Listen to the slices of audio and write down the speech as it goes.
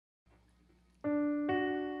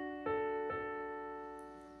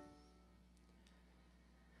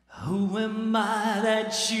am I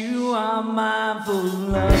that you are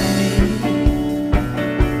mindful of me,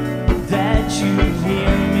 that you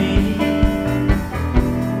hear me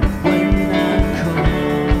when I call?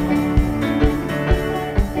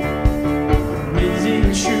 Is it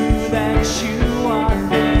true that you are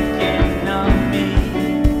thinking of me?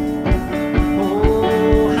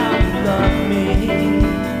 Oh, how you love me.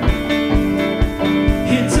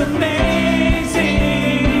 It's amazing.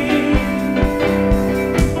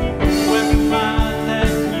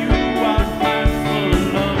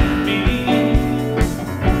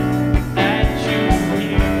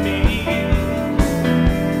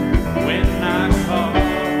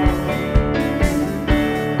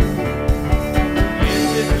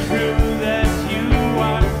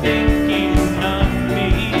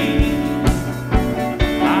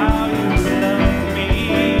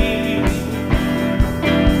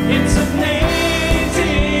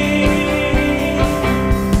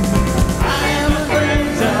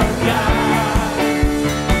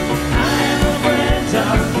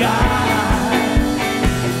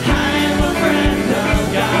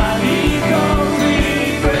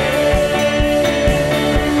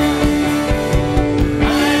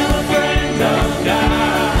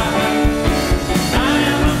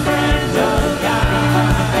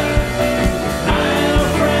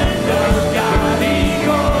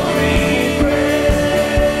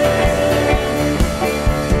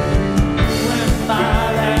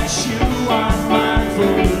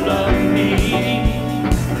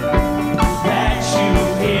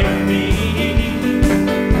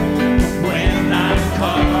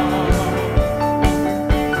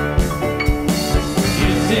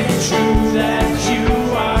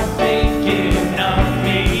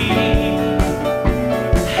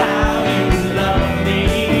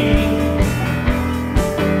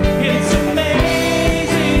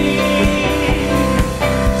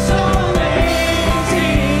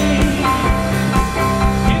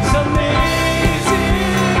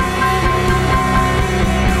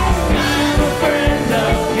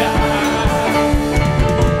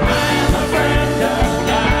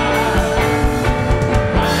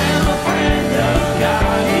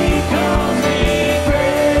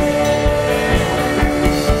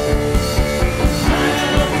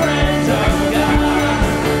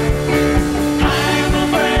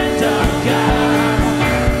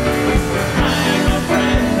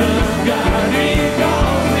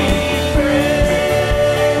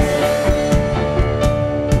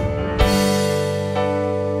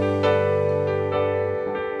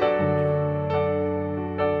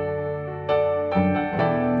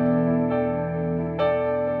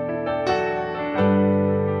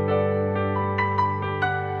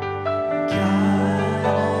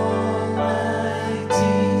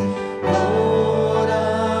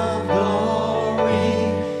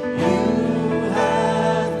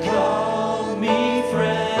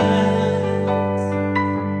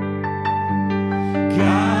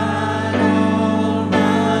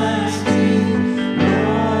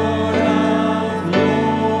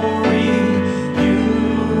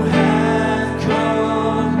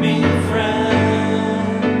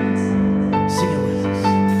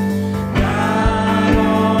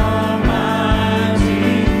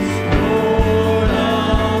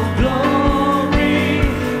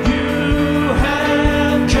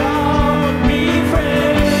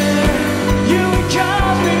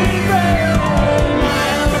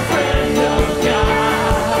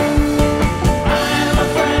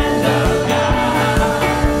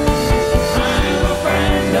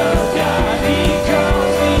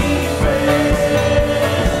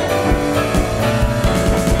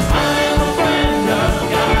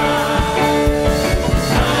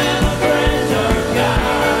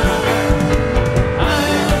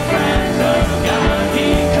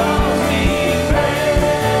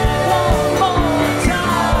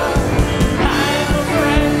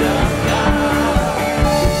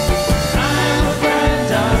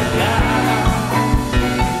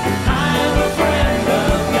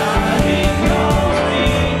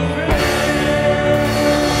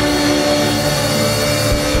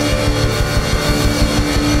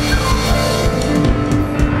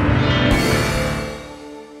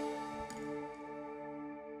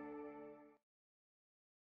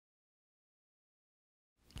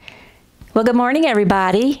 Well, good morning,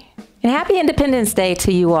 everybody, and happy Independence Day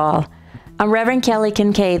to you all. I'm Reverend Kelly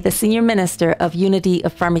Kincaid, the Senior Minister of Unity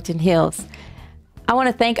of Farmington Hills. I want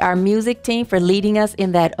to thank our music team for leading us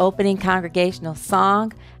in that opening congregational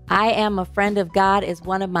song. I Am a Friend of God is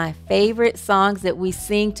one of my favorite songs that we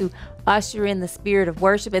sing to usher in the spirit of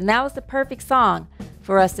worship, and that was the perfect song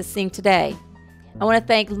for us to sing today. I want to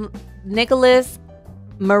thank Nicholas,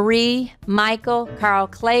 Marie, Michael, Carl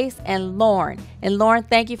Clace, and Lauren. And Lauren,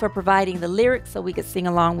 thank you for providing the lyrics so we could sing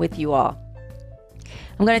along with you all.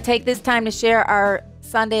 I'm going to take this time to share our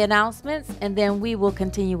Sunday announcements, and then we will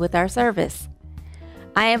continue with our service.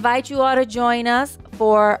 I invite you all to join us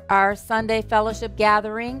for our Sunday fellowship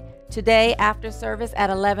gathering today after service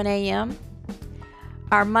at 11 a.m.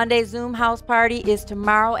 Our Monday Zoom house party is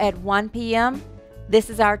tomorrow at 1 p.m.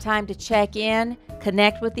 This is our time to check in,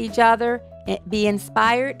 connect with each other, be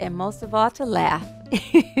inspired, and most of all, to laugh.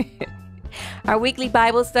 Our weekly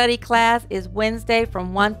Bible study class is Wednesday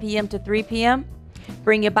from 1 p.m. to 3 p.m.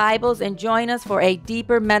 Bring your Bibles and join us for a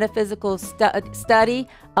deeper metaphysical study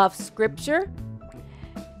of Scripture.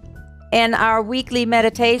 And our weekly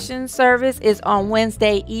meditation service is on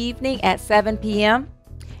Wednesday evening at 7 p.m.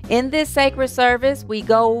 In this sacred service, we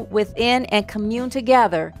go within and commune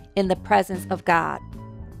together in the presence of God.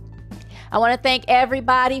 I want to thank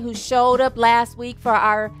everybody who showed up last week for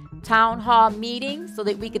our town hall meeting so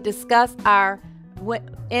that we could discuss our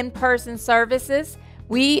in-person services.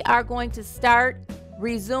 We are going to start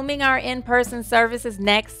resuming our in-person services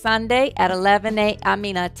next Sunday at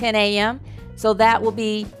 10 a.m. So that will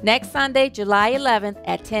be next Sunday, July 11th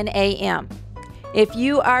at 10 a.m. If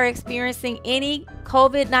you are experiencing any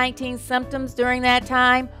COVID-19 symptoms during that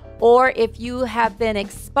time, or if you have been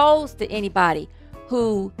exposed to anybody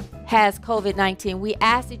who has COVID-19, we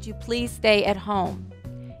ask that you please stay at home.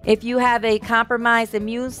 If you have a compromised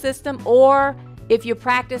immune system, or if you're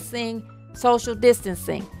practicing social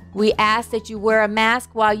distancing, we ask that you wear a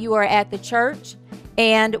mask while you are at the church,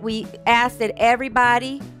 and we ask that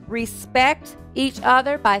everybody respect each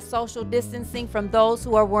other by social distancing from those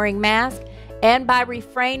who are wearing masks and by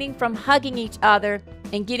refraining from hugging each other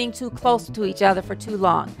and getting too close to each other for too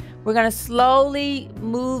long. We're going to slowly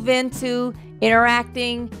move into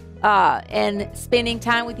interacting and spending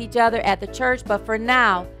time with each other at the church, but for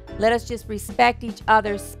now, let us just respect each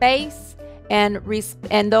other's space, and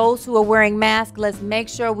those who are wearing masks, let's make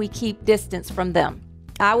sure we keep distance from them.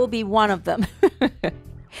 I will be one of them.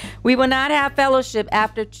 We will not have fellowship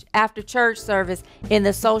after church service in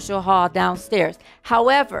the social hall downstairs.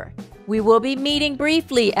 However, we will be meeting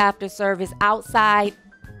briefly after service outside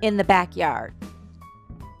in the backyard.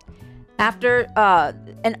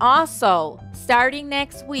 And also, starting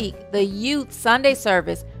next week, the youth Sunday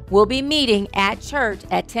service will be meeting at church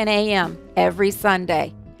at 10 a.m. every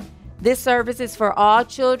Sunday. This service is for all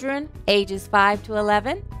children ages 5 to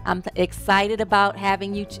 11. I'm excited about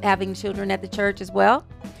having children at the church as well.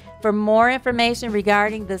 For more information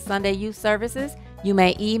regarding the Sunday youth services, you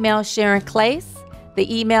may email Sharon Clace.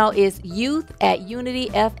 The email is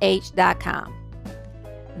youth@unityfh.com.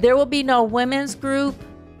 There will be no women's group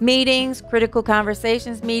meetings, critical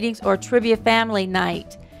conversations meetings, or trivia family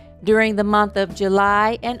night during the month of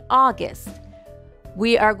July and August.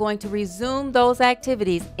 We are going to resume those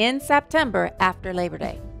activities in September after Labor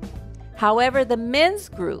Day. However, the men's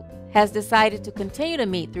group has decided to continue to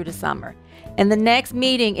meet through the summer, and the next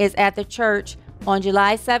meeting is at the church on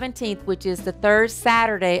July 17th, which is the third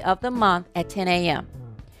Saturday of the month at 10 a.m.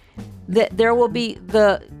 There will be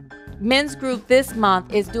the men's group this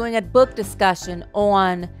month is doing a book discussion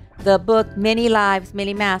on the book Many Lives,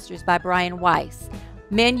 Many Masters by Brian Weiss.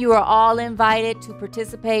 Men, you are all invited to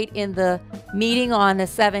participate in the meeting on the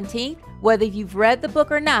 17th. Whether you've read the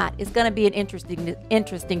book or not, it's going to be an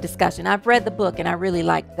interesting discussion. I've read the book and I really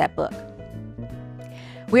liked that book.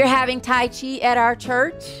 We're having Tai Chi at our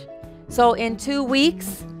church. So in 2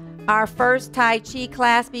 weeks, our first Tai Chi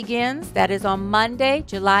class begins. That is on Monday,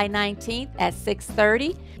 July 19th at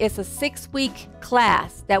 6:30. It's a 6-week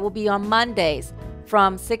class that will be on Mondays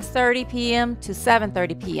from 6:30 p.m. to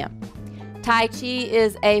 7:30 p.m. Tai Chi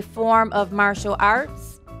is a form of martial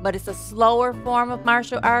arts, but it's a slower form of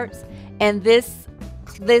martial arts, and this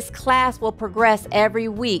class will progress every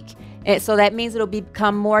week. And so that means it'll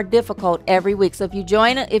become more difficult every week. So if you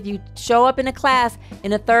show up in a class in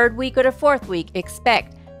the 3rd week or the 4th week,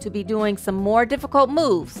 expect to be doing some more difficult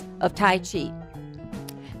moves of Tai Chi.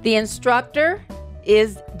 The instructor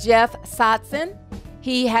is Jeff Satson.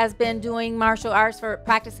 He has been doing martial arts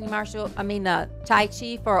practicing Tai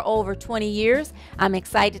Chi for over 20 years. I'm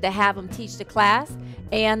excited to have him teach the class.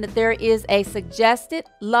 And there is a suggested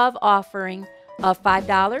love offering of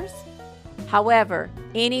 $5. However,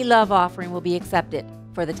 any love offering will be accepted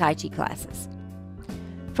for the Tai Chi classes.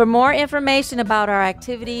 For more information about our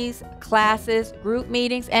activities, classes, group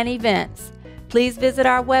meetings, and events, please visit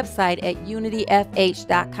our website at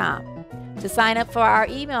unityfh.com. To sign up for our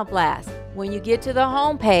email blast, when you get to the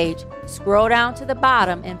home page, scroll down to the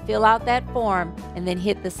bottom and fill out that form and then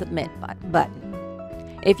hit the submit button.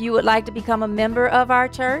 If you would like to become a member of our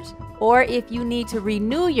church, or if you need to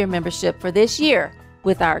renew your membership for this year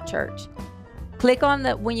with our church. Click on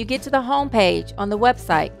when you get to the homepage on the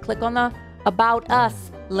website, click on the About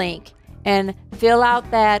Us link and fill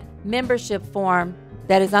out that membership form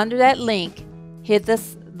that is under that link. Hit the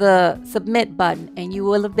submit button and you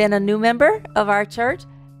will have been a new member of our church,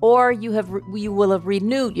 or you will have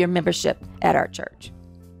renewed your membership at our church.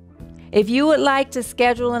 If you would like to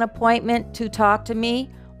schedule an appointment to talk to me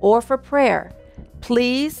or for prayer,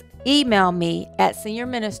 please email me at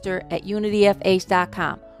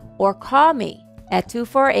seniorminister@unityfh.com or call me at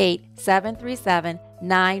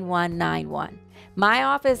 248-737-9191. My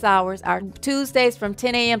office hours are Tuesdays from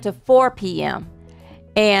 10 a.m. to 4 p.m.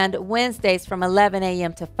 and Wednesdays from 11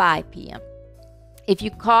 a.m. to 5 p.m. If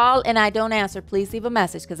you call and I don't answer, please leave a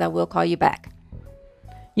message because I will call you back.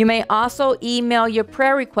 You may also email your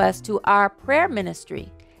prayer request to our prayer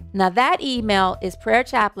ministry. Now that email is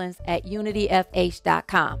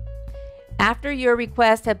prayerchaplains@unityfh.com. After your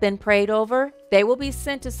requests have been prayed over, they will be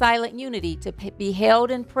sent to Silent Unity to be held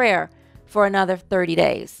in prayer for another 30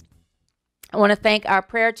 days. I want to thank our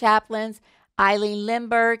prayer chaplains, Eileen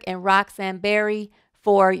Lindberg and Roxanne Berry,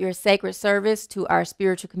 for your sacred service to our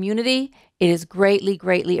spiritual community. It is greatly,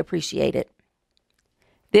 greatly appreciated.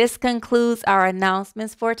 This concludes our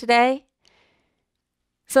announcements for today.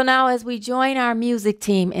 So now as we join our music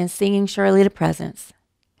team in singing Surely the Presence,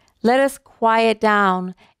 let us quiet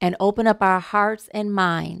down and open up our hearts and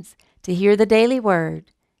minds to hear the daily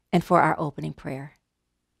word and for our opening prayer.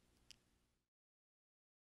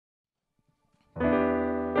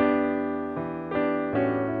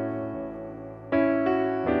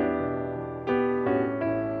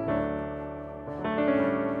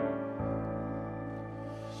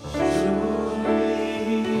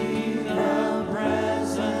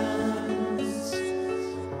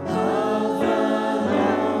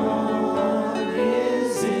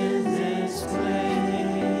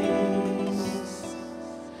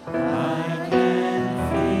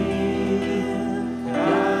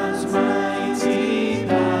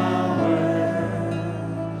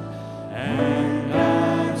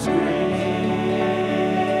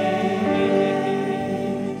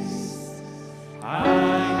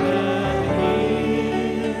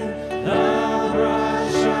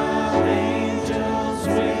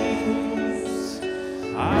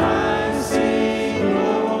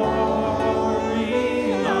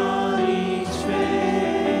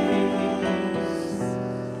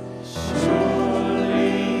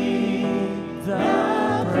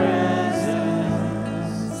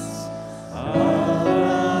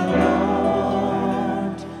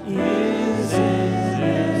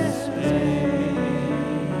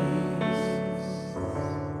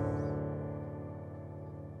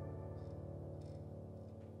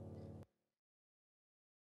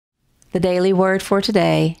 The daily word for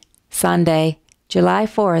today, Sunday, July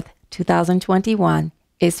 4th, 2021,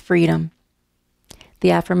 is freedom.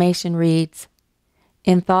 The affirmation reads,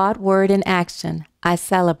 "In thought, word, and action, I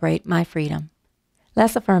celebrate my freedom."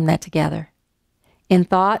 Let's affirm that together. In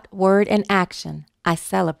thought, word, and action, I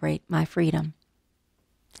celebrate my freedom.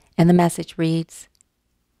 And the message reads,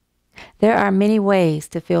 there are many ways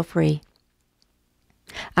to feel free.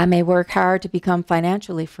 I may work hard to become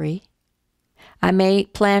financially free. I may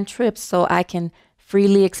plan trips so I can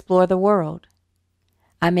freely explore the world.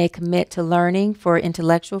 I may commit to learning for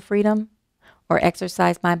intellectual freedom or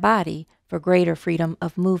exercise my body for greater freedom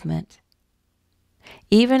of movement.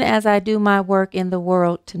 Even as I do my work in the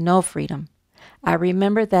world to know freedom, I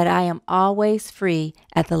remember that I am always free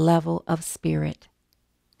at the level of spirit.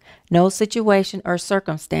 No situation or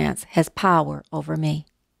circumstance has power over me.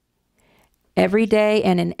 Every day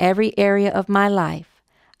and in every area of my life,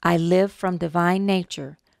 I live from divine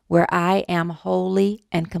nature where I am wholly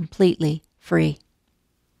and completely free.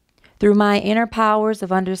 Through my inner powers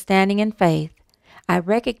of understanding and faith, I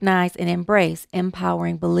recognize and embrace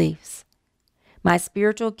empowering beliefs. My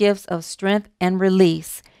spiritual gifts of strength and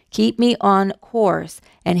release keep me on course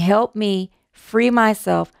and help me free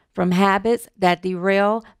myself from habits that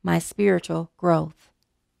derail my spiritual growth.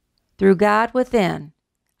 Through God within,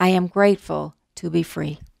 I am grateful to be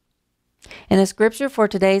free. And the scripture for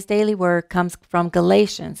today's daily word comes from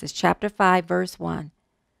Galatians, it's chapter 5, verse 1.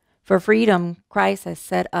 For freedom, Christ has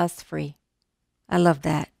set us free. I love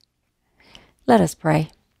that. Let us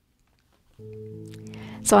pray.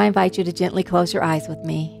 So I invite you to gently close your eyes with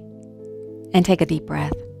me and take a deep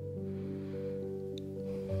breath.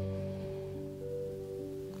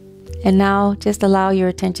 And now just allow your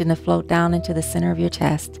attention to float down into the center of your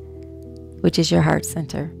chest, which is your heart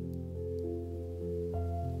center.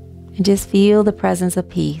 And just feel the presence of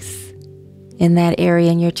peace in that area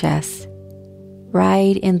in your chest.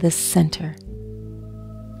 right in the center.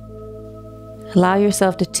 Allow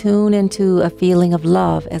yourself to tune into a feeling of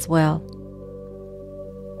love as well.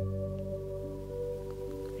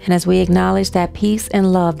 And as we acknowledge that peace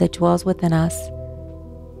and love that dwells within us,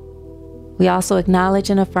 we also acknowledge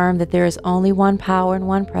and affirm that there is only one power and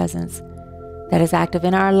one presence that is active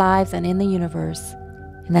in our lives and in the universe,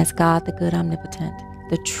 and that's God, the good omnipotent,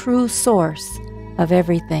 the true source of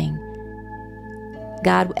everything.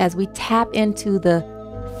 God, as we tap into the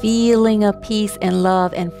feeling of peace and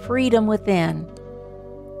love and freedom within,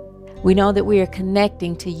 we know that we are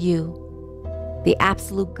connecting to you, the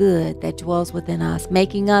absolute good that dwells within us,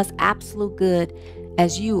 making us absolute good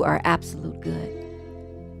as you are absolute good.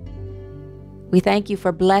 We thank you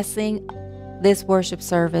for blessing this worship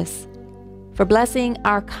service, for blessing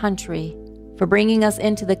our country, for bringing us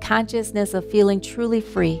into the consciousness of feeling truly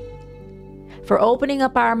free, for opening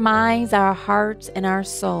up our minds, our hearts, and our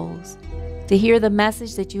souls to hear the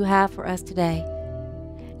message that you have for us today,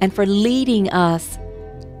 and for leading us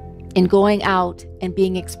in going out and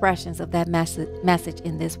being expressions of that message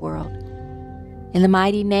in this world. In the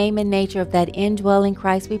mighty name and nature of that indwelling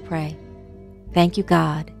Christ we pray. Thank you,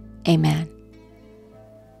 God. Amen.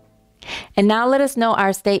 And now let us know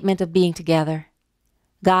our statement of being together.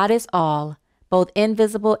 God is all, both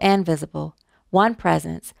invisible and visible, one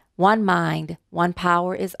presence, one mind, one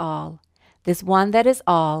power is all. This one that is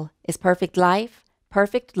all is perfect life,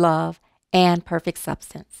 perfect love, and perfect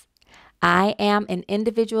substance. I am an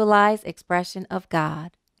individualized expression of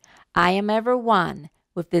God. I am ever one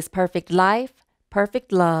with this perfect life,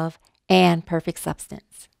 perfect love, and perfect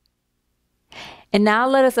substance. And now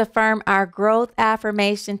let us affirm our growth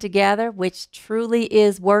affirmation together, which truly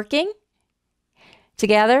is working.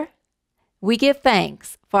 Together, we give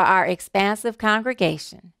thanks for our expansive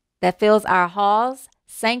congregation that fills our halls,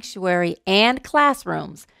 sanctuary, and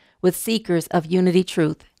classrooms with seekers of unity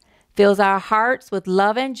truth, fills our hearts with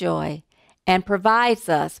love and joy, and provides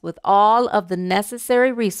us with all of the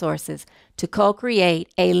necessary resources to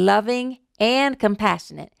co-create a loving and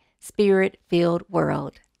compassionate, spirit-filled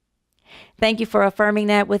world. Thank you for affirming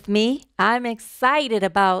that with me. I'm excited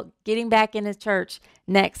about getting back into church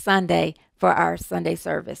next Sunday for our Sunday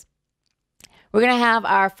service. We're going to have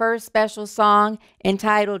our first special song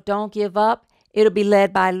entitled Don't Give Up. It'll be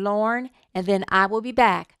led by Lauren, and then I will be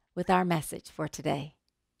back with our message for today.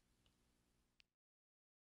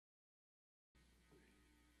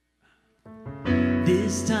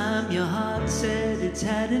 This time your heart said it's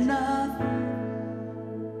had enough.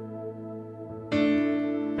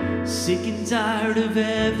 Sick and tired of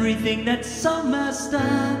everything that's so messed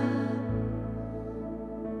up.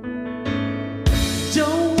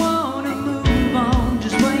 Don't wanna move on,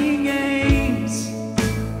 just playing games.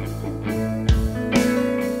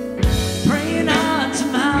 Praying hard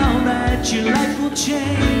somehow that your life will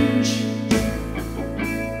change.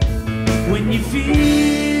 When you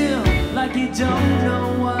feel like you don't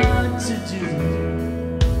know what to do,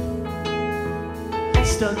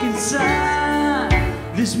 stuck inside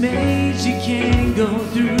this maze you can't go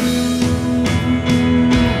through.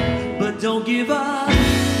 But don't give up,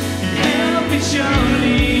 and help is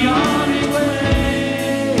surely on its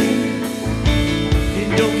way.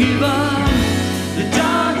 And don't give up, the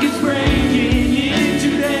dark is breaking in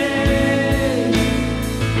today.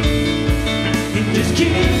 And just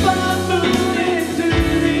keep on moving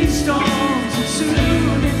through these storms, and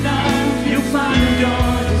soon enough you'll find the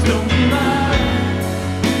door. Just don't give up.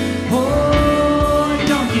 Oh,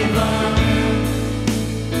 don't give up.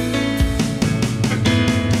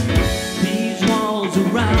 These walls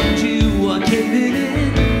around you are caving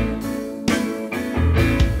in,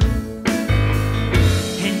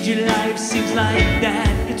 and your life seems like that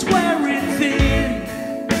it's wearing thin.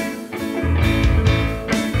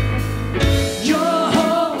 Your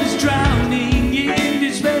hope is drowning in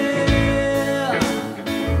despair.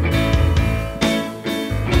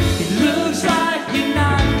 It looks like you're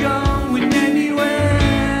not going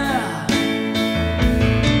anywhere.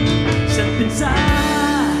 Step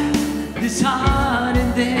inside this heart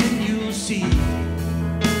and then you'll see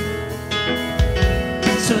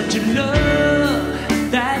such a love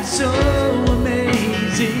that's so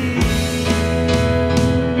amazing.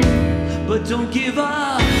 But don't give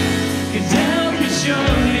up, 'cause help is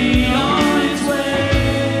surely on its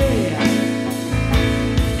way.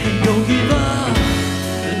 And don't give up,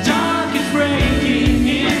 the dark is breaking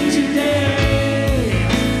in today.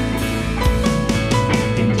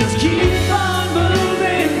 And just keep on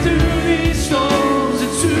moving through these storms,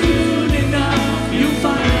 and soon enough you'll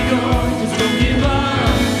find yours. Just don't give up.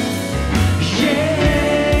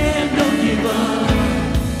 Yeah, don't give up.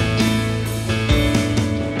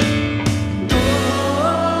 Oh,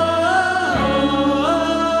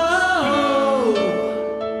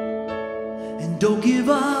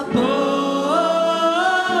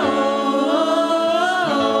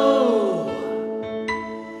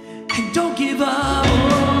 And don't give up.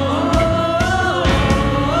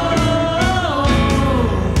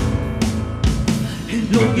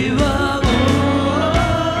 And don't give up.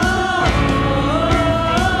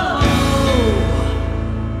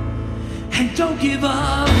 And don't give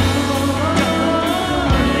up.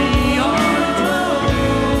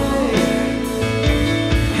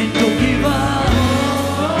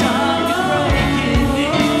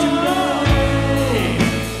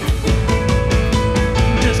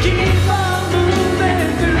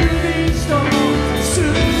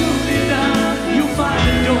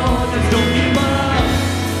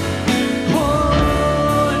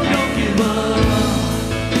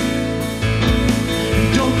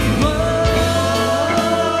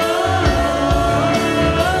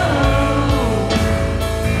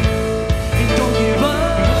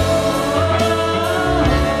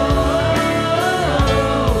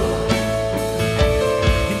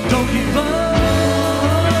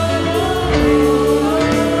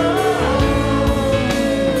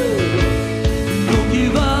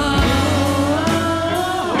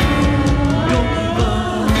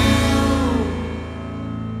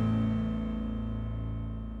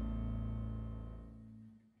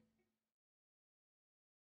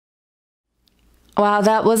 Wow,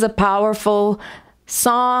 that was a powerful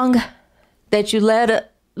song that you led,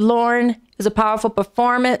 Lauren. It was a powerful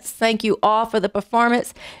performance. Thank you all for the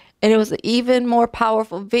performance. And it was an even more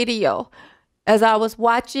powerful video. As I was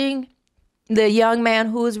watching the young man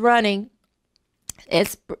who was running,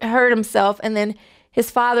 it hurt himself, and then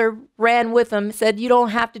his father ran with him, said, "You don't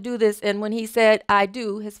have to do this." And when he said, "I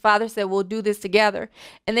do," his father said, "We'll do this together."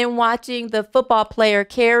 And then watching the football player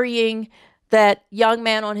carrying that young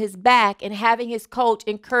man on his back and having his coach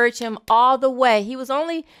encourage him all the way. He was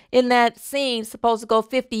only in that scene supposed to go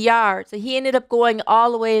 50 yards, and he ended up going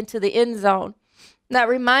all the way into the end zone. That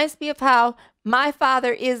reminds me of how my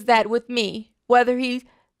father is that with me, whether he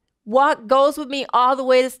goes with me all the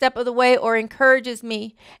way, the step of the way, or encourages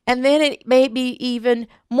me. And then it may be even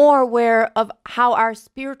more aware of how our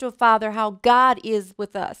spiritual father, how God is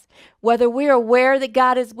with us, whether we're aware that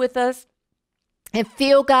God is with us and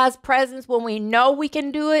feel God's presence when we know we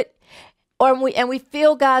can do it, or we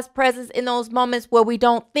feel God's presence in those moments where we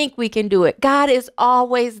don't think we can do it. God is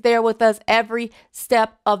always there with us every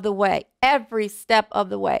step of the way, every step of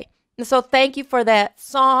the way. And so thank you for that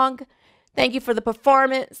song. Thank you for the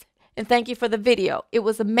performance, and thank you for the video. It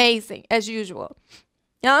was amazing, as usual.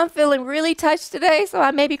 Now I'm feeling really touched today, so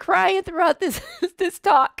I may be crying throughout this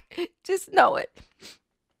talk. Just know it.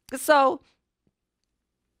 So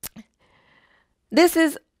this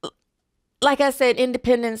is, like I said,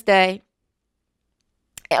 Independence Day,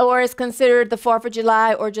 or it's considered the 4th of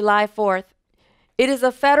July or July 4th. It is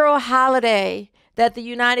a federal holiday that the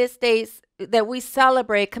United States, that we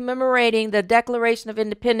celebrate, commemorating the Declaration of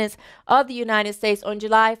Independence of the United States on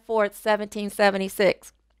July 4th,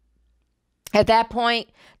 1776. At that point,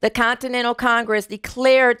 the Continental Congress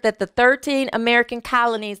declared that the 13 American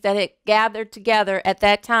colonies that had gathered together at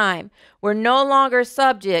that time were no longer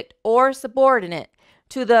subject or subordinate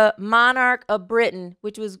to the monarch of Britain,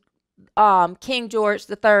 which was King George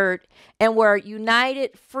III, and were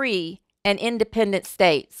united, free, and independent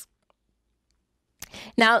states.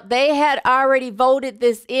 Now, they had already voted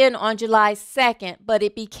this in on July 2nd, but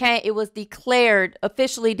it was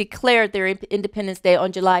officially declared their Independence Day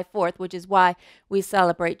on July 4th, which is why we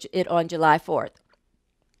celebrate it on July 4th.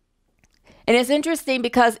 And it's interesting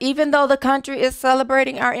because even though the country is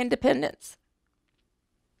celebrating our independence,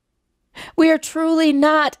 we are truly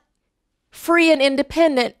not free and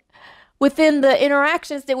independent within the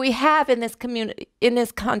interactions that we have in this community, in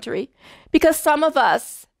this country, because some of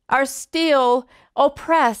us are still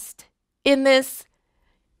oppressed in this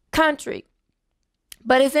country.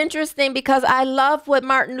 But it's interesting because I love what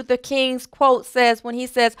Martin Luther King's quote says when he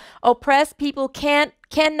says, "Oppressed people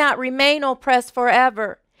cannot remain oppressed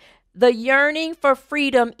forever. The yearning for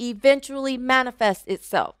freedom eventually manifests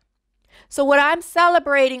itself." So what I'm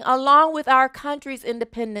celebrating, along with our country's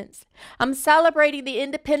independence, I'm celebrating the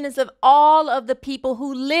independence of all of the people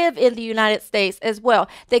who live in the United States as well.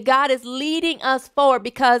 That God is leading us forward,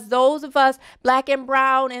 because those of us, black and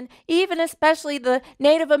brown, and even especially the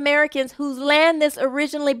Native Americans whose land this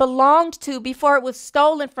originally belonged to before it was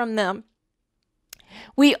stolen from them,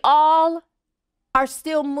 we all are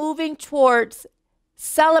still moving towards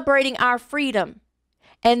celebrating our freedom.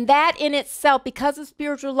 And that in itself, because of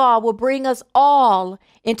spiritual law, will bring us all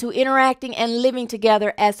into interacting and living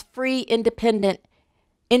together as free, independent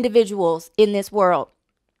individuals in this world.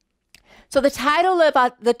 So the title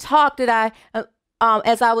of the talk that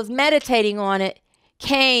as I was meditating on it,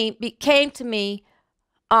 came to me,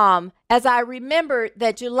 as I remember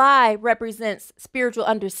that July represents spiritual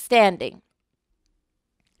understanding.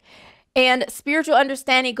 And spiritual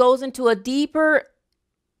understanding goes into a deeper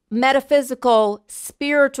metaphysical,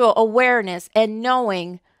 spiritual awareness and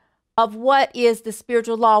knowing of what is the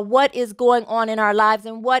spiritual law, what is going on in our lives,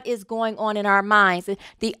 and what is going on in our minds, and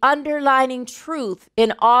the underlying truth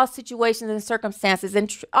in all situations and circumstances,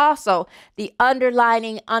 and also the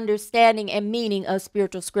underlying understanding and meaning of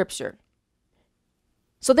spiritual scripture.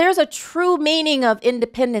 So there's a true meaning of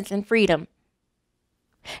independence and freedom.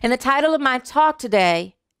 And the title of my talk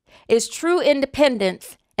today is True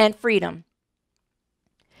Independence and Freedom.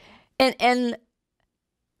 And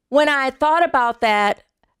when I thought about that,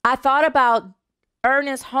 I thought about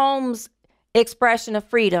Ernest Holmes' expression of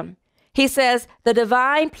freedom. He says, the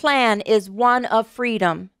divine plan is one of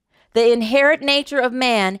freedom. The inherent nature of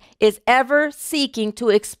man is ever seeking to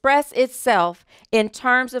express itself in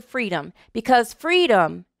terms of freedom, because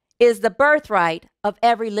freedom is the birthright of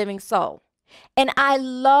every living soul. And I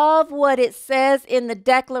love what it says in the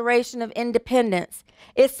Declaration of Independence.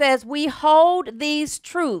 It says, we hold these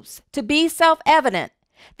truths to be self-evident,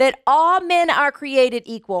 that all men are created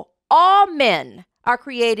equal. All men are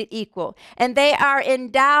created equal, and they are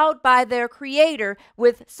endowed by their Creator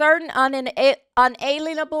with certain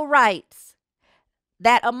unalienable rights,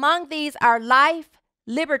 that among these are life,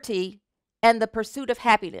 liberty, and the pursuit of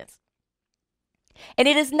happiness. And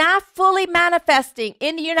it is not fully manifesting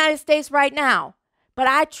in the United States right now, but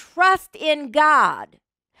I trust in God.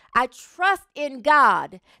 I trust in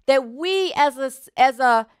God that we as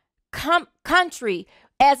a country,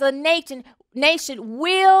 as a nation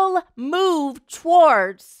will move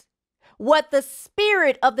towards what the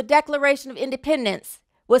spirit of the Declaration of Independence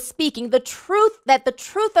was speaking, the truth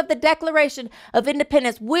of the Declaration of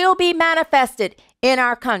Independence will be manifested in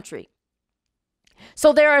our country.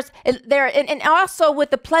 So and also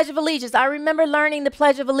with the Pledge of Allegiance, I remember learning the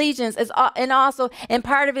Pledge of Allegiance and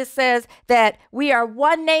part of it says that we are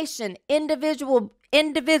one nation, indivisible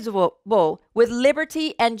with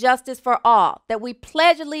liberty and justice for all, that we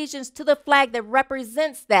pledge allegiance to the flag that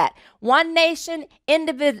represents that one nation,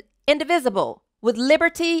 indivisible with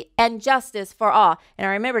liberty and justice for all. And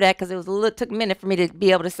I remember that because it took a minute for me to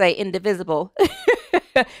be able to say indivisible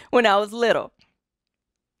when I was little.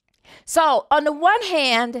 So on the one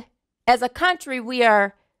hand, as a country, we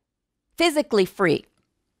are physically free.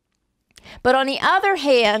 But on the other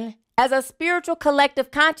hand, as a spiritual collective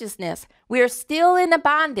consciousness, we are still in a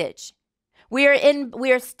bondage. We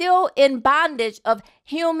are still in bondage of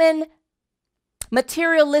human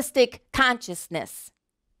materialistic consciousness.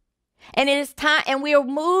 And it is time, and we are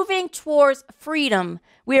moving towards freedom.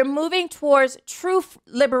 We are moving towards true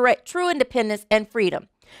independence and freedom.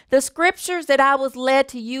 The scriptures that I was led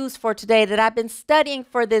to use for today, that I've been studying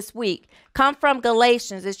for this week, come from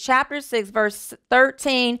Galatians. It's chapter 6, verse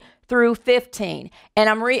 13 through 15. And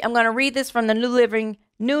I'm going to read this from the New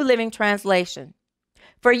Living Translation.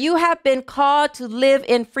 For you have been called to live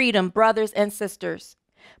in freedom, brothers and sisters.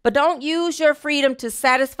 But don't use your freedom to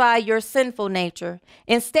satisfy your sinful nature.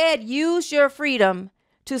 Instead, use your freedom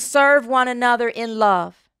to serve one another in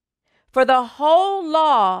love. For the whole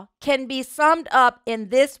law can be summed up in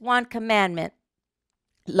this one commandment: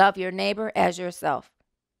 love your neighbor as yourself.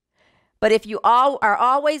 But if you all are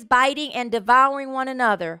always biting and devouring one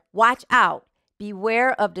another, watch out.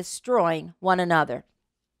 Beware of destroying one another.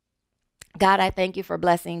 God, I thank you for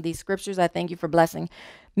blessing these scriptures. I thank you for blessing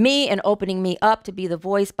me and opening me up to be the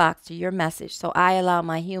voice box to your message. So I allow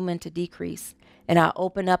my human to decrease, and I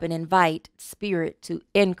open up and invite spirit to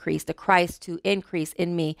increase, the Christ to increase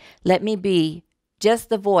in me. Let me be just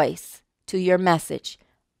the voice to your message,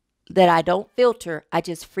 that I don't filter. I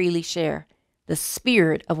just freely share the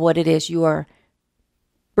spirit of what it is you are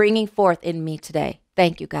bringing forth in me today.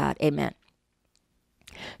 Thank you, God. Amen.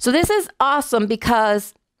 So this is awesome,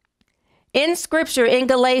 because in scripture, in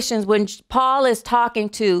Galatians, when Paul is talking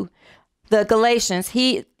to the Galatians,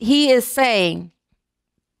 he is saying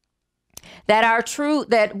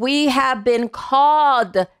that we have been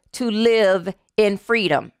called to live in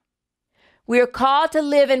freedom. We are called to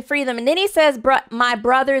live in freedom. And then he says, my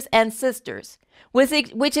brothers and sisters,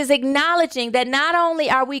 which is acknowledging that not only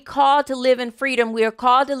are we called to live in freedom, we are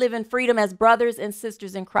called to live in freedom as brothers and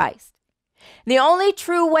sisters in Christ. The only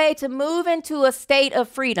true way to move into a state of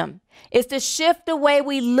freedom is to shift the way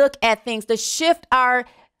we look at things, to shift our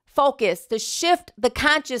focus, to shift the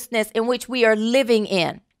consciousness in which we are living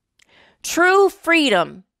in. True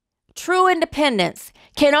freedom, true independence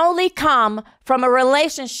can only come from a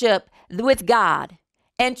relationship with God.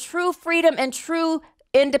 And true freedom and true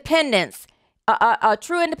independence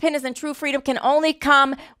true independence and true freedom can only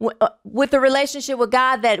come with the relationship with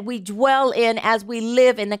God that we dwell in as we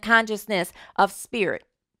live in the consciousness of spirit.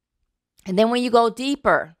 And then when you go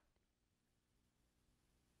deeper,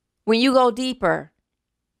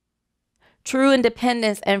 true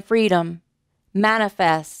independence and freedom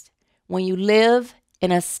manifest when you live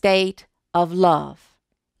in a state of love.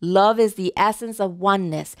 Love is the essence of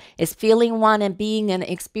oneness. It's feeling one and being and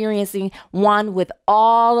experiencing one with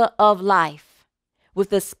all of life, with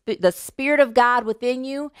the Spirit of God within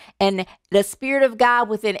you and the Spirit of God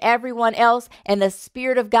within everyone else and the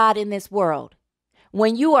Spirit of God in this world.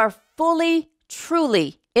 When you are fully,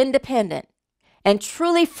 truly independent and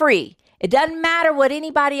truly free, it doesn't matter what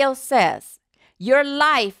anybody else says. Your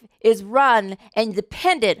life is run and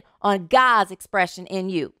dependent on God's expression in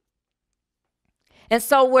you. And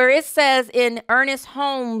so where it says in Ernest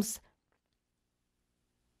Holmes'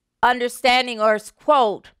 understanding or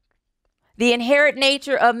quote, the inherent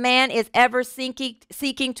nature of man is ever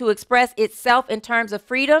seeking to express itself in terms of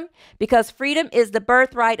freedom, because freedom is the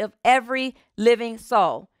birthright of every living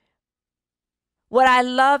soul. What I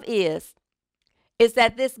love is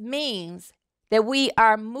that this means that we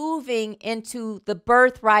are moving into the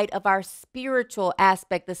birthright of our spiritual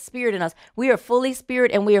aspect, the spirit in us. We are fully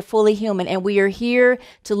spirit and we are fully human, and we are here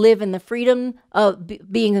to live in the freedom of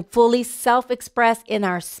being fully self-expressed in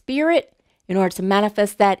our spirit in order to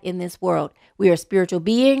manifest that in this world. We are spiritual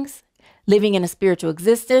beings living in a spiritual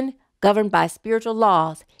existence, governed by spiritual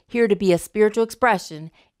laws, here to be a spiritual expression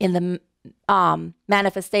in the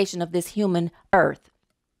manifestation of this human earth.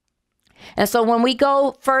 And so when we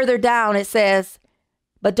go further down, it says,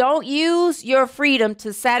 but don't use your freedom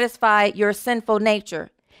to satisfy your sinful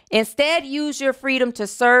nature. Instead, use your freedom to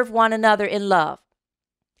serve one another in love.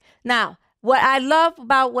 Now, what I love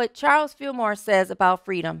about what Charles Fillmore says about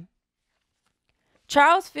freedom,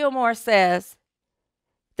 Charles Fillmore says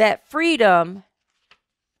that freedom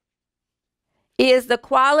is the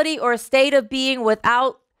quality or state of being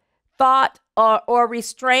without thought or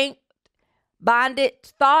restraint, bondage,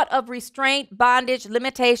 thought of restraint, bondage,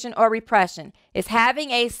 limitation, or repression. Is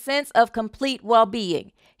having a sense of complete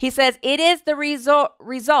well-being. He says it is the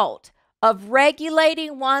result of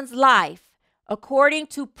regulating one's life according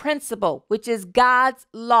to principle, which is God's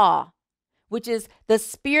law, which is the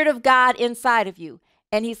Spirit of God inside of you.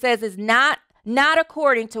 And he says it's not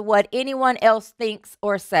according to what anyone else thinks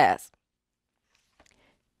or says.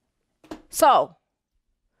 So,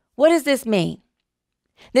 what does this mean?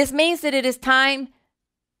 This means that it is time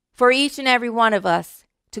for each and every one of us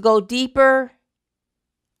to go deeper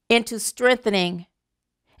into strengthening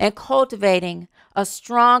and cultivating a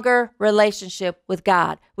stronger relationship with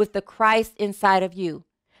God, with the Christ inside of you,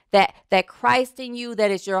 that Christ in you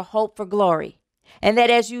that is your hope for glory. And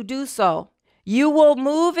that as you do so, you will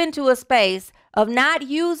move into a space of not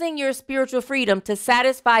using your spiritual freedom to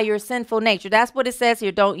satisfy your sinful nature. That's what it says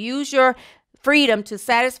here. Don't use your freedom to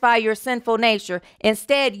satisfy your sinful nature.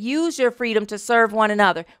 Instead, use your freedom to serve one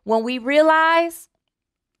another. When we realize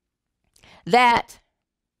that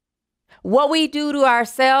what we do to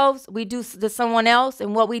ourselves, we do to someone else,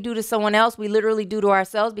 and what we do to someone else, we literally do to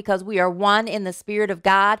ourselves, because we are one in the Spirit of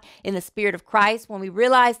God, in the Spirit of Christ. When we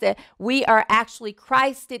realize that we are actually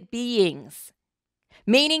Christed beings,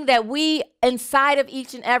 meaning that we inside of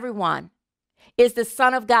each and every one is the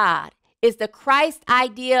Son of God, is the Christ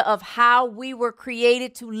idea of how we were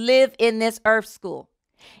created to live in this earth school,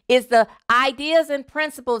 is the ideas and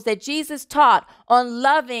principles that Jesus taught on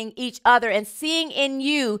loving each other and seeing in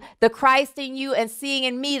you the Christ in you and seeing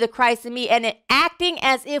in me the Christ in me, and acting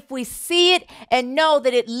as if we see it and know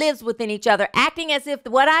that it lives within each other, acting as if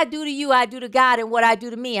what I do to you, I do to God, and what I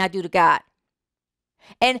do to me, I do to God,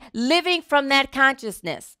 and living from that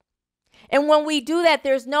consciousness. And when we do that,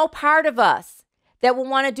 there's no part of us that will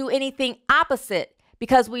want to do anything opposite,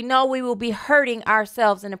 because we know we will be hurting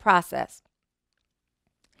ourselves in the process.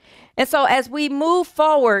 And so as we move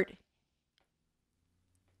forward,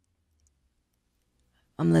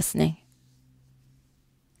 I'm listening.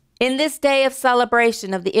 In this day of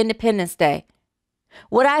celebration of the Independence Day,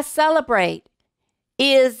 what I celebrate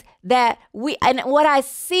is that and what I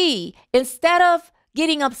see, instead of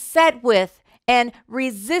getting upset with and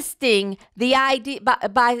resisting the idea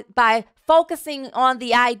by focusing on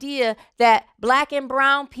the idea that Black and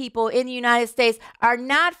brown people in the United States are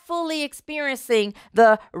not fully experiencing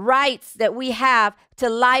the rights that we have to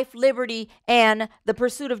life, liberty, and the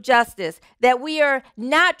pursuit of justice, that we are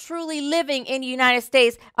not truly living in the United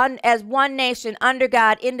States as one nation under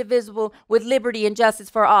God, indivisible, with liberty and justice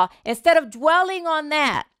for all. Instead of dwelling on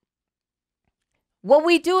that, what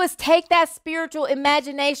we do is take that spiritual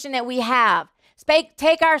imagination that we have,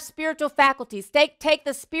 Take our spiritual faculties, take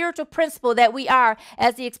the spiritual principle that we are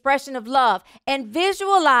as the expression of love, and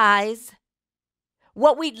visualize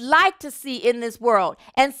what we'd like to see in this world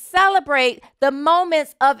and celebrate the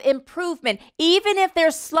moments of improvement, even if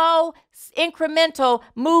they're slow, incremental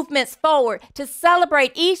movements forward, to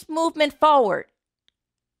celebrate each movement forward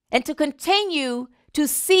and to continue to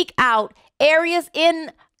seek out areas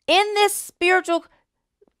in this spiritual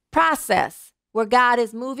process where God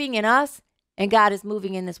is moving in us and God is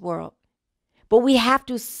moving in this world. But we have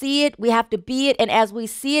to see it, we have to be it, and as we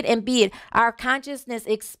see it and be it, our consciousness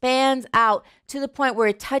expands out to the point where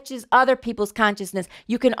it touches other people's consciousness.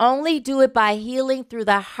 You can only do it by healing through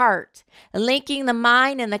the heart, linking the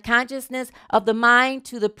mind and the consciousness of the mind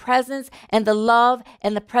to the presence and the love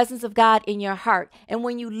and the presence of God in your heart. And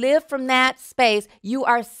when you live from that space, you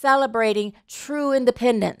are celebrating true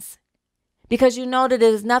independence. Because you know that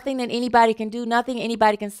there is nothing that anybody can do, nothing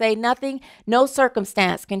anybody can say, nothing, no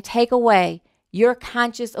circumstance can take away your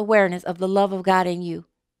conscious awareness of the love of God in you.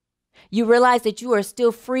 You realize that you are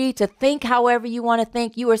still free to think however you want to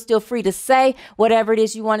think. You are still free to say whatever it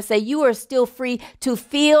is you want to say. You are still free to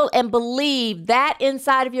feel and believe that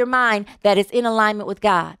inside of your mind that is in alignment with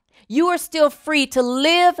God. You are still free to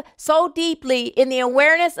live so deeply in the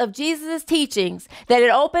awareness of Jesus' teachings that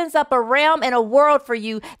it opens up a realm and a world for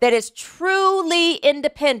you that is truly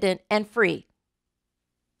independent and free.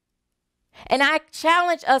 And I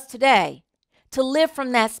challenge us today to live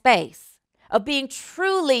from that space of being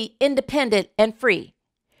truly independent and free,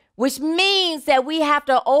 which means that we have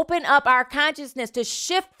to open up our consciousness to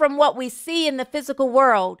shift from what we see in the physical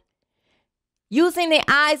world, using the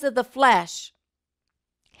eyes of the flesh,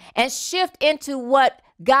 and shift into what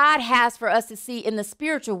God has for us to see in the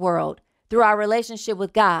spiritual world through our relationship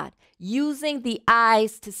with God, using the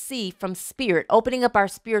eyes to see from spirit, opening up our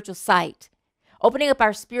spiritual sight, opening up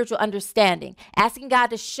our spiritual understanding, asking God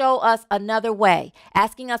to show us another way,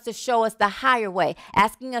 asking us to show us the higher way,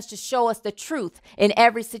 asking us to show us the truth in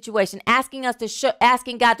every situation, asking God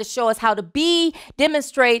to show us how to be,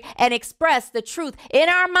 demonstrate, and express the truth in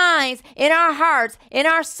our minds, in our hearts, in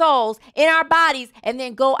our souls, in our bodies, and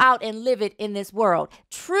then go out and live it in this world.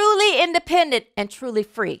 Truly independent and truly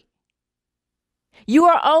free. You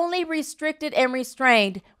are only restricted and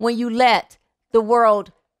restrained when you let the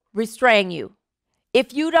world restrain you.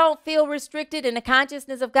 If you don't feel restricted in the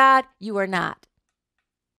consciousness of God, you are not.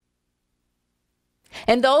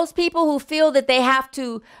 And those people who feel that they have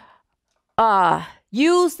to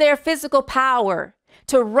use their physical power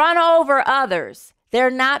to run over others, they're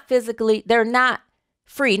not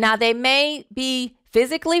free. Now, they may be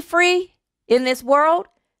physically free in this world,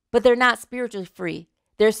 but they're not spiritually free.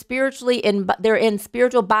 They're in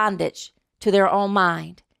spiritual bondage to their own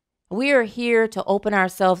mind. We are here to open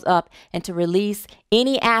ourselves up and to release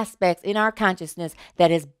any aspects in our consciousness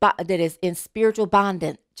that is in spiritual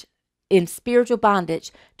bondage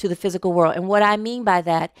to the physical world. And what I mean by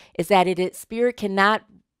that is that spirit cannot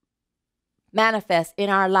manifest in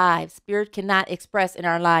our lives. Spirit cannot express in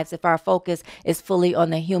our lives if our focus is fully on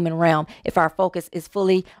the human realm, if our focus is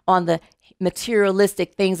fully on the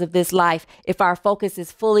materialistic things of this life, if our focus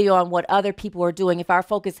is fully on what other people are doing, if our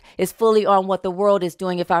focus is fully on what the world is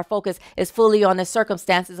doing, if our focus is fully on the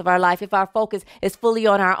circumstances of our life, if our focus is fully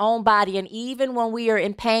on our own body, and even when we are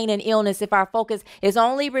in pain and illness, if our focus is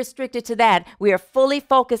only restricted to that, we are fully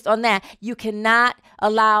focused on that, you cannot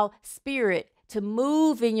allow spirit to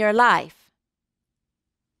move in your life.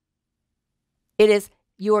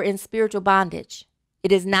 You're in spiritual bondage.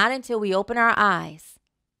 It is not until we open our eyes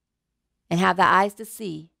and have the eyes to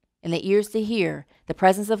see and the ears to hear the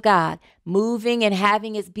presence of God moving and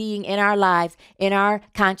having its being in our lives, in our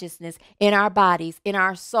consciousness, in our bodies, in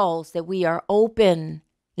our souls, that we are opening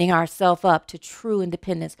ourselves up to true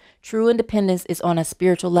independence. True independence is on a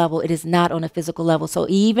spiritual level. It is not on a physical level. So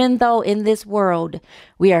even though in this world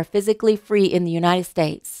we are physically free in the United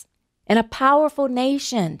States, and a powerful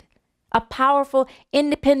nation, a powerful,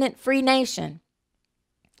 independent, free nation,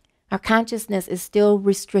 our consciousness is still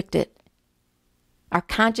restricted. Our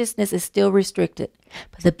consciousness is still restricted.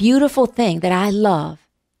 But the beautiful thing that I love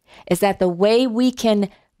is that the way we can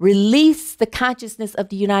release the consciousness of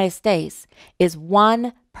the United States is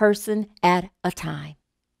one person at a time.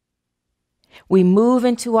 We move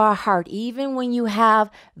into our heart, even when you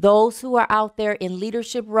have those who are out there in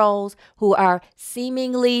leadership roles who are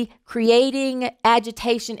seemingly creating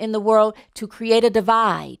agitation in the world to create a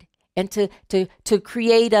divide and to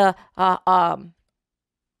create a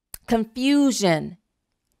confusion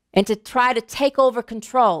and to try to take over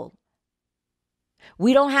control.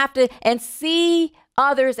 We don't have to see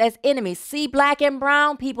others as enemies, see black and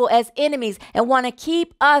brown people as enemies, and want to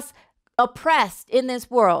keep us oppressed in this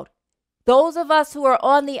world, those of us who are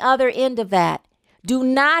on the other end of that, do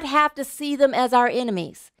not have to see them as our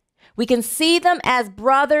enemies. We can see them as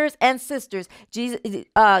brothers and sisters.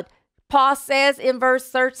 Paul says in verse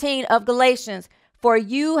 13 of Galatians, for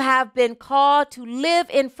you have been called to live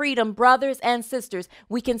in freedom, brothers and sisters.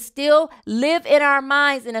 We can still live in our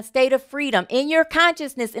minds in a state of freedom, in your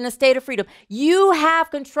consciousness in a state of freedom. You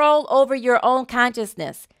have control over your own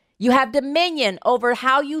consciousness. You have dominion over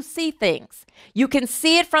how you see things. You can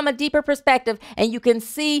see it from a deeper perspective, and you can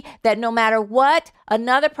see that no matter what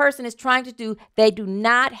another person is trying to do, they do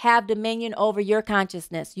not have dominion over your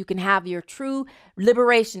consciousness. You can have your true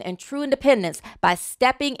liberation and true independence by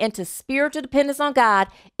stepping into spiritual dependence on God.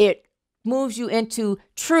 It moves you into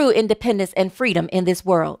true independence and freedom in this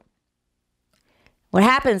world. What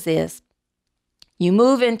happens is you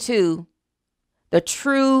move into the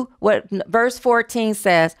true, what verse 14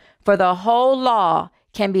 says, for the whole law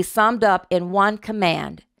can be summed up in one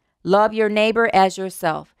command. Love your neighbor as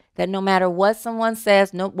yourself. That no matter what someone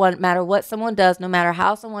says, no matter what someone does, no matter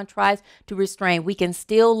how someone tries to restrain, we can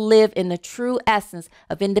still live in the true essence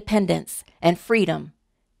of independence and freedom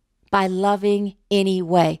by loving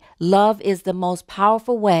anyway. Love is the most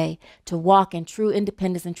powerful way to walk in true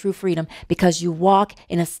independence and true freedom, because you walk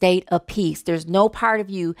in a state of peace. There's no part of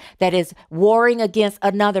you that is warring against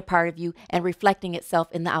another part of you and reflecting itself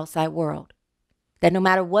in the outside world. That no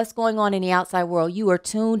matter what's going on in the outside world, you are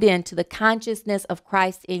tuned in to the consciousness of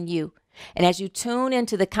Christ in you. And as you tune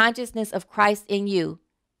into the consciousness of Christ in you,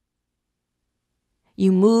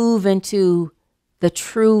 you move into the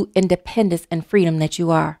true independence and freedom that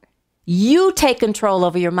you are. You take control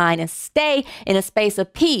over your mind and stay in a space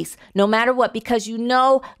of peace no matter what, because you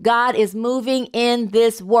know God is moving in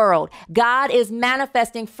this world. God is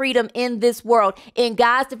manifesting freedom in this world in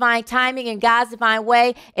God's divine timing, in God's divine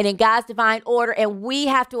way, and in God's divine order. And we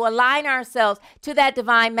have to align ourselves to that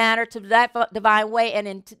divine manner, to that divine way,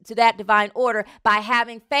 and to that divine order by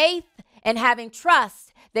having faith and having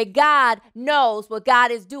trust that God knows what God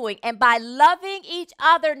is doing, and by loving each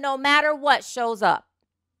other no matter what shows up.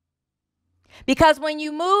 Because when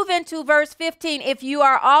you move into verse 15, if you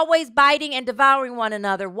are always biting and devouring one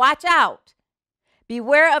another, watch out.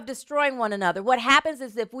 Beware of destroying one another. What happens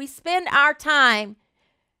is if we spend our time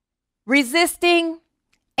resisting,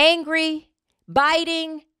 angry,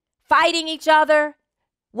 biting, fighting each other,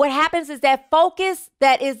 what happens is that focus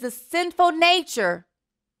that is the sinful nature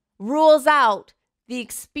rules out the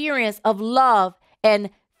experience of love and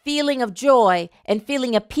feeling of joy and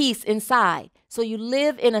feeling of peace inside. So you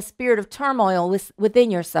live in a spirit of turmoil within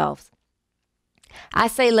yourselves. I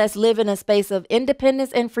say let's live in a space of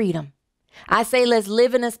independence and freedom. I say let's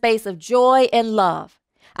live in a space of joy and love.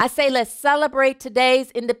 I say let's celebrate today's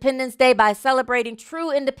Independence Day by celebrating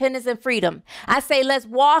true independence and freedom. I say let's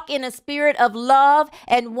walk in a spirit of love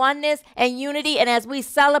and oneness and unity. And as we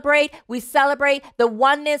celebrate the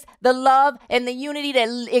oneness, the love, and the unity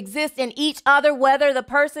that exists in each other, whether the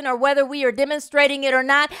person or whether we are demonstrating it or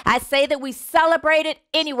not. I say that we celebrate it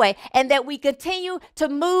anyway, and that we continue to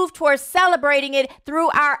move towards celebrating it through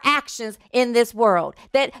our actions in this world.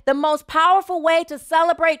 That the most powerful way to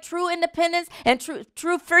celebrate true independence and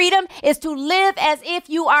true freedom is to live as if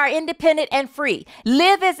you are independent and free.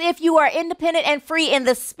 Live as if you are independent and free in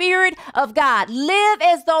the Spirit of God. Live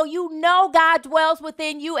as though you know God dwells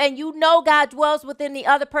within you and you know God dwells within the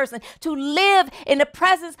other person. To live in the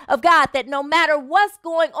presence of God, that no matter what's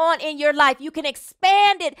going on in your life, you can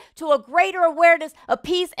expand it to a greater awareness of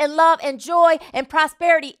peace and love and joy and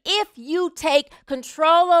prosperity if you take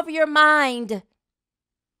control over your mind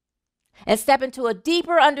and step into a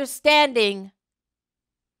deeper understanding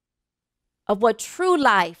of what true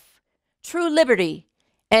life, true liberty,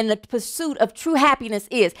 and the pursuit of true happiness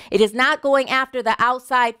is. It is not going after the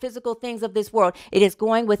outside physical things of this world. It is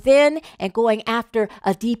going within and going after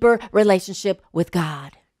a deeper relationship with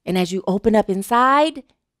God. And as you open up inside,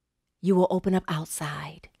 you will open up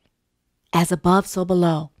outside. As above, so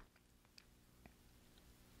below.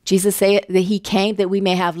 Jesus said that he came that we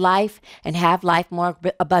may have life and have life more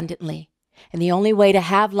abundantly. And the only way to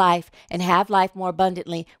have life and have life more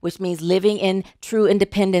abundantly, which means living in true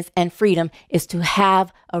independence and freedom, is to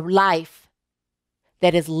have a life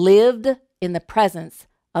that is lived in the presence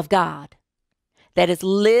of God, that is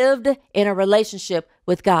lived in a relationship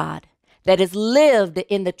with God, that is lived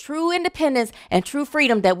in the true independence and true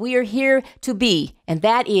freedom that we are here to be. And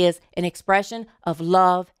that is an expression of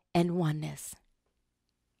love and oneness.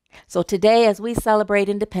 So today, as we celebrate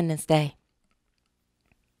Independence Day,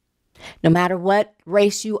 no matter what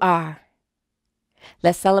race you are,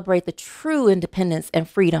 let's celebrate the true independence and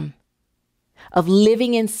freedom of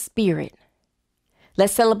living in spirit,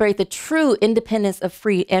 Let's celebrate the true independence of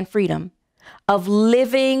freedom, of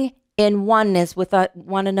living in oneness with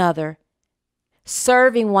one another,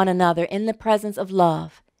 serving one another in the presence of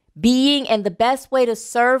love, being, and the best way to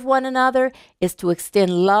serve one another is to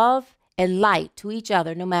extend love and light to each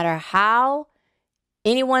other, no matter how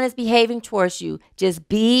anyone is behaving towards you. Just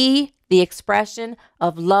be the expression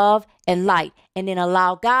of love and light, and then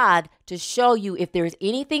allow God to show you if there is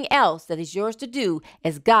anything else that is yours to do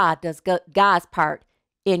as God does God's part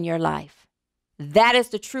in your life. That is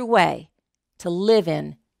the true way to live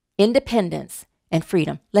in independence and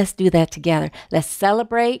freedom. Let's do that together. Let's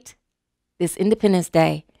celebrate this Independence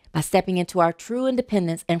Day by stepping into our true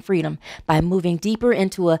independence and freedom, by moving deeper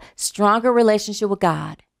into a stronger relationship with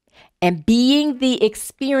God, and being the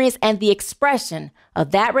experience and the expression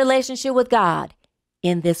of that relationship with God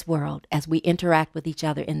in this world as we interact with each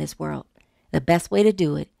other in this world. The best way to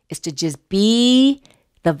do it is to just be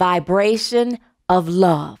the vibration of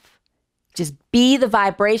love. Just be the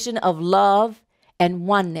vibration of love and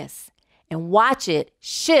oneness, and watch it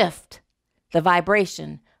shift the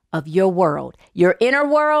vibration of your world, your inner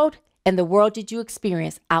world, and the world that you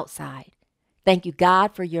experience outside. Thank you,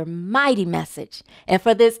 God, for your mighty message and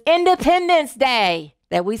for this Independence Day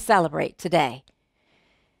that we celebrate today.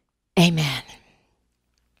 Amen.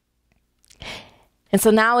 And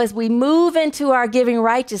so now as we move into our Giving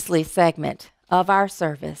Righteously segment of our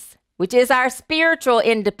service, which is our spiritual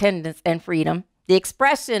independence and freedom, the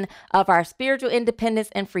expression of our spiritual independence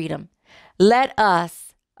and freedom, let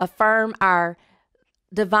us affirm our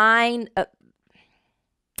divine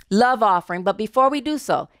love offering. But before we do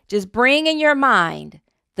so, just bring in your mind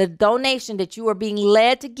the donation that you are being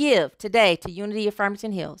led to give today to Unity of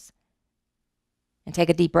Farmington Hills. And take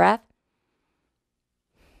a deep breath.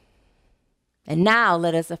 And now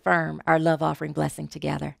let us affirm our love offering blessing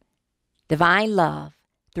together. Divine love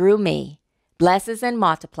through me blesses and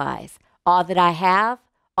multiplies all that I have,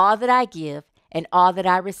 all that I give, and all that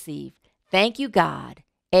I receive. Thank you, God.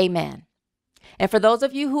 Amen. And for those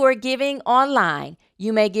of you who are giving online,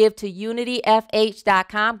 you may give to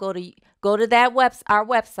unityfh.com. Go to that our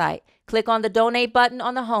website. Click on the donate button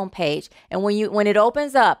on the homepage. And when it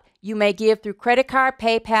opens up, you may give through credit card,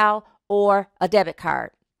 PayPal, or a debit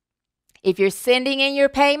card. If you're sending in your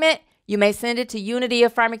payment, you may send it to Unity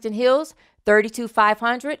of Farmington Hills,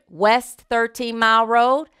 32500 West 13 Mile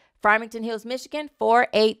Road, Farmington Hills, Michigan,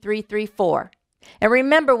 48334. And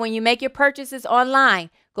remember, when you make your purchases online,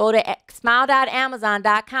 go to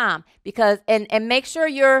smile.amazon.com and make sure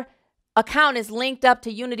your account is linked up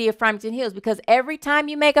to Unity of Farmington Hills, because every time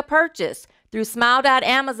you make a purchase through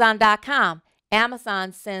smile.amazon.com,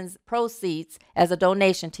 Amazon sends proceeds as a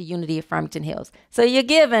donation to Unity of Farmington Hills. So you're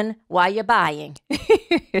giving while you're buying.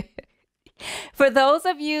 For those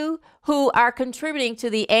of you who are contributing to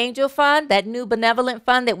the Angel Fund, that new benevolent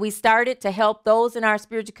fund that we started to help those in our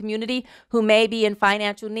spiritual community who may be in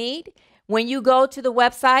financial need, when you go to the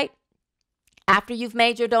website, after you've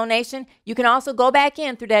made your donation, you can also go back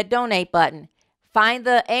in through that donate button, find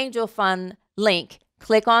the Angel Fund link,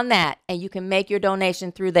 click on that, and you can make your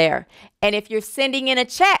donation through there. And if you're sending in a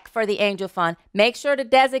check for the Angel Fund, make sure to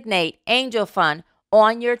designate Angel Fund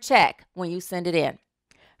on your check when you send it in.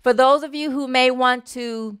 For those of you who may want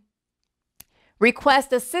to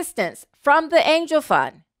request assistance from the Angel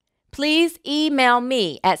Fund, please email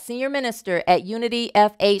me at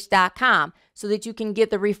seniorminister@unityfh.com so that you can get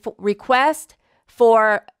the request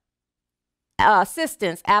for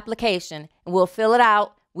assistance application, and we'll fill it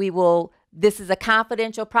out. This is a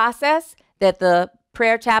confidential process that the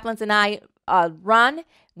prayer chaplains and I run.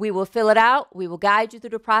 We will fill it out. We will guide you through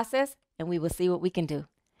the process, and we will see what we can do.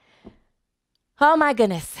 Oh my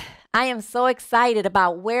goodness. I am so excited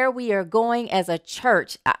about where we are going as a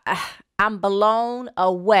church. I'm blown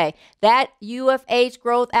away. That U of H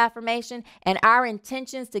growth affirmation and our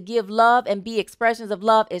intentions to give love and be expressions of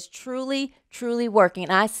love is truly, truly working.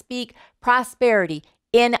 And I speak prosperity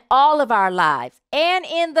in all of our lives and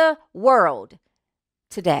in the world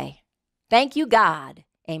today. Thank you, God.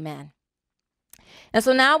 Amen. And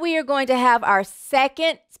so now we are going to have our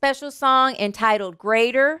second special song entitled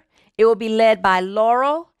Greater. It will be led by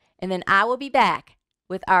Laurel, and then I will be back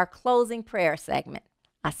with our closing prayer segment.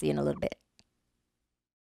 I'll see you in a little bit.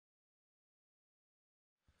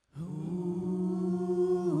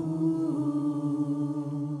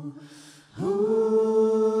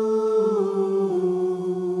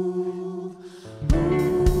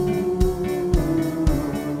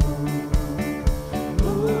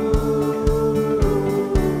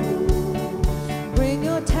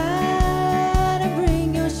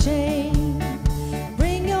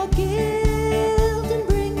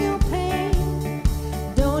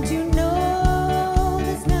 Don't you know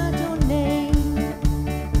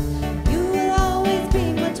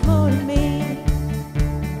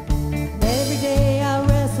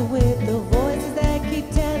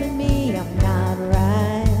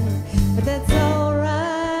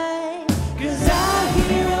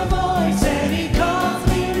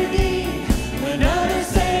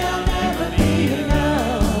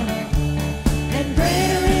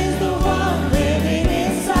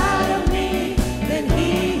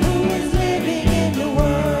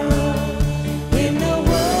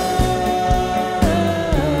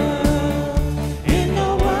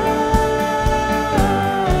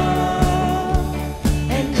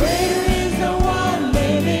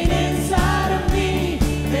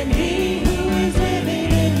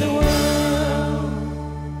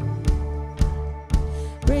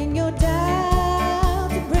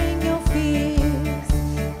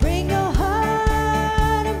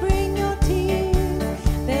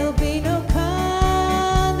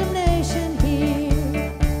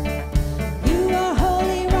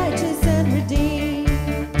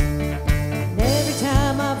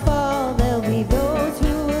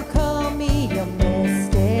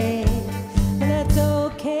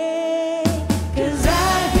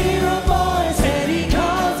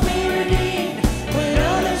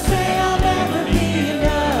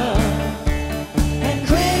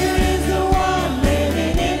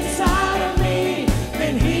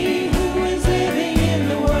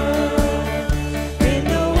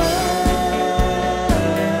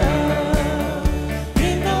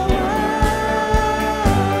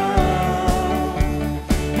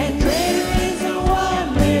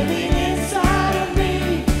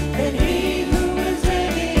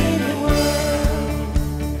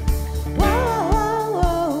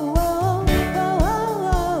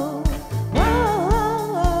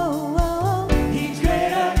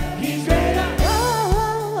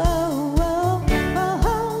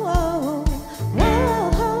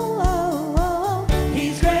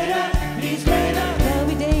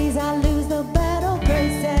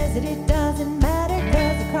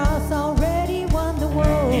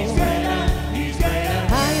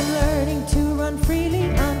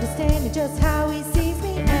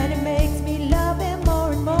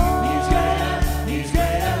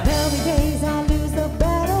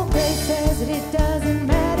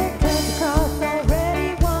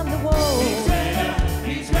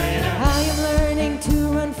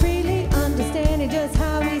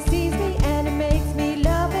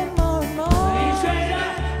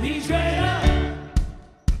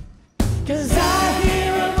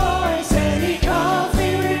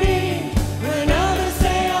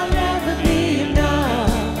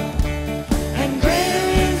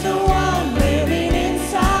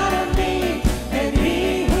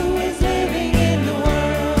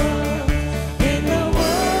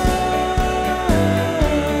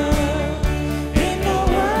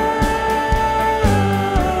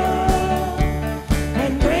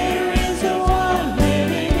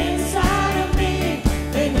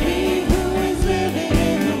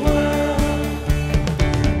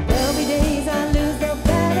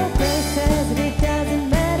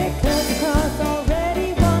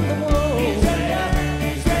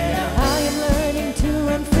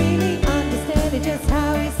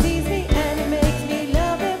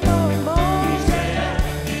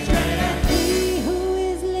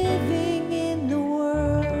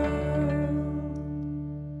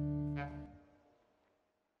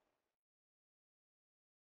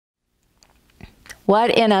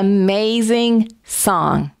What an amazing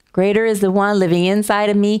song. Greater is the one living inside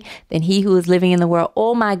of me than he who is living in the world.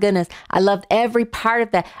 Oh my goodness. I loved every part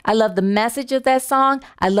of that. I love the message of that song.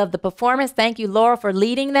 I love the performance. Thank you, Laura, for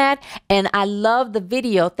leading that. And I love the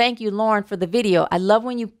video. Thank you, Lauren, for the video. I love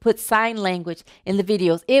when you put sign language in the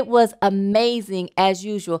videos. It was amazing as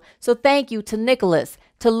usual. So thank you to Nicholas,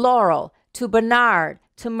 to Laurel, to Bernard,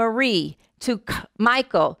 to Marie, to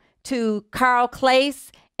Michael, to Carl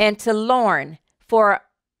Clace, and to Lauren for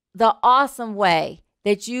the awesome way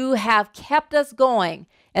that you have kept us going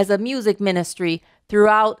as a music ministry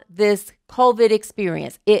throughout this COVID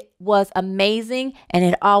experience. It was amazing, and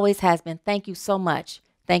it always has been. Thank you so much.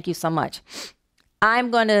 Thank you so much.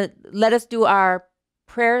 I'm going to let us do our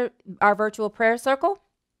virtual prayer circle,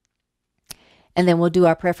 and then we'll do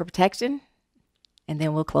our prayer for protection, and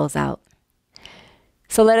then we'll close out.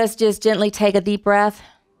 So let us just gently take a deep breath.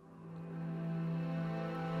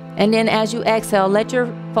 And then as you exhale, let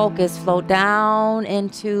your focus flow down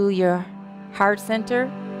into your heart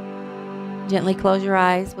center. Gently close your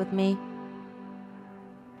eyes with me.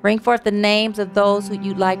 Bring forth the names of those who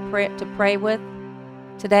you'd like to pray with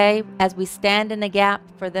today as we stand in the gap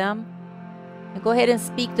for them. And go ahead and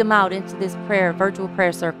speak them out into this virtual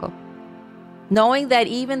prayer circle. Knowing that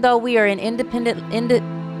even though we are in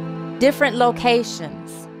different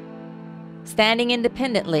locations, standing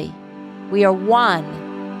independently, we are one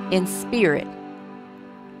in spirit.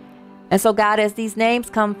 And so, God, as these names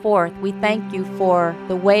come forth, we thank you for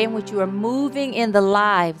the way in which you are moving in the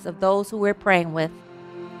lives of those who we're praying with,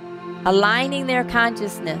 aligning their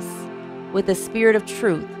consciousness with the spirit of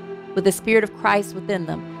truth, with the spirit of Christ within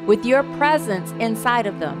them, with your presence inside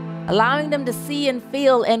of them, allowing them to see and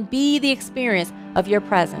feel and be the experience of your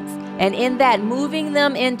presence. And in that, moving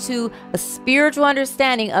them into a spiritual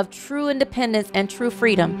understanding of true independence and true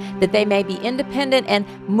freedom, that they may be independent and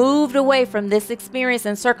moved away from this experience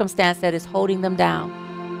and circumstance that is holding them down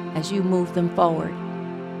as you move them forward.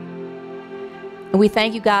 And we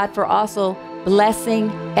thank you, God, for also blessing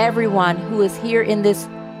everyone who is here in this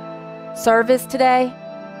service today,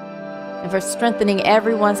 and for strengthening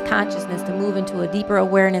everyone's consciousness to move into a deeper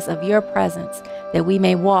awareness of your presence, that we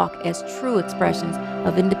may walk as true expressions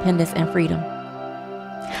of independence and freedom.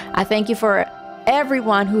 I thank you for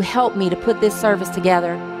everyone who helped me to put this service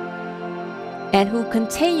together and who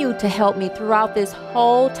continue to help me throughout this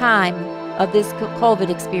whole time of this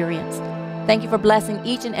COVID experience. Thank you for blessing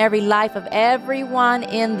each and every life of everyone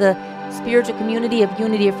in the spiritual community of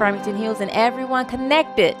Unity of Farmington Hills and everyone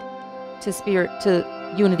connected to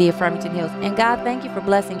Unity of Farmington Hills. And God, thank you for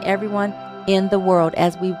blessing everyone in the world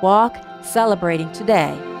as we walk celebrating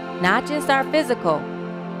today, not just our physical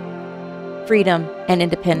freedom and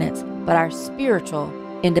independence, but our spiritual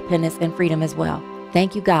independence and freedom as well.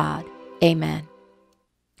 Thank you, God. Amen.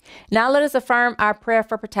 Now let us affirm our prayer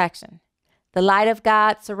for protection. The light of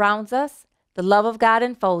God surrounds us. The love of God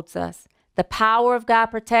enfolds us. The power of God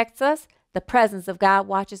protects us. The presence of God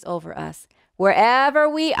watches over us. Wherever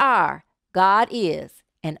we are, God is,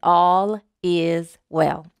 and all is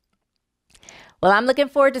well. Well, I'm looking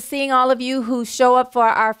forward to seeing all of you who show up for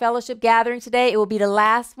our fellowship gathering today. It will be the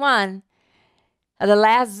last one, the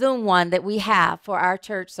last Zoom one that we have for our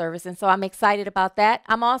church service. And so I'm excited about that.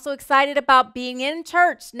 I'm also excited about being in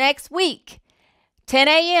church next week, 10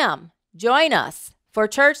 a.m. Join us for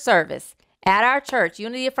church service at our church,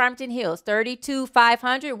 Unity of Farmington Hills,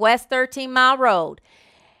 32500 West 13 Mile Road.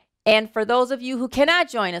 And for those of you who cannot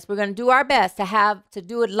join us, we're going to do our best to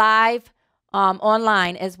do it live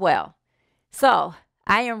online as well. So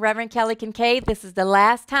I am Reverend Kelly Kincaid. This is the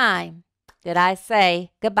last time that I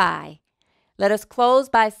say goodbye. Let us close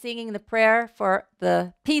by singing the prayer for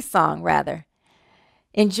the peace song, rather.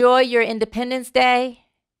 Enjoy your Independence Day.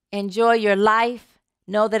 Enjoy your life.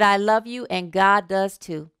 Know that I love you and God does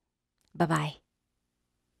too. Bye-bye.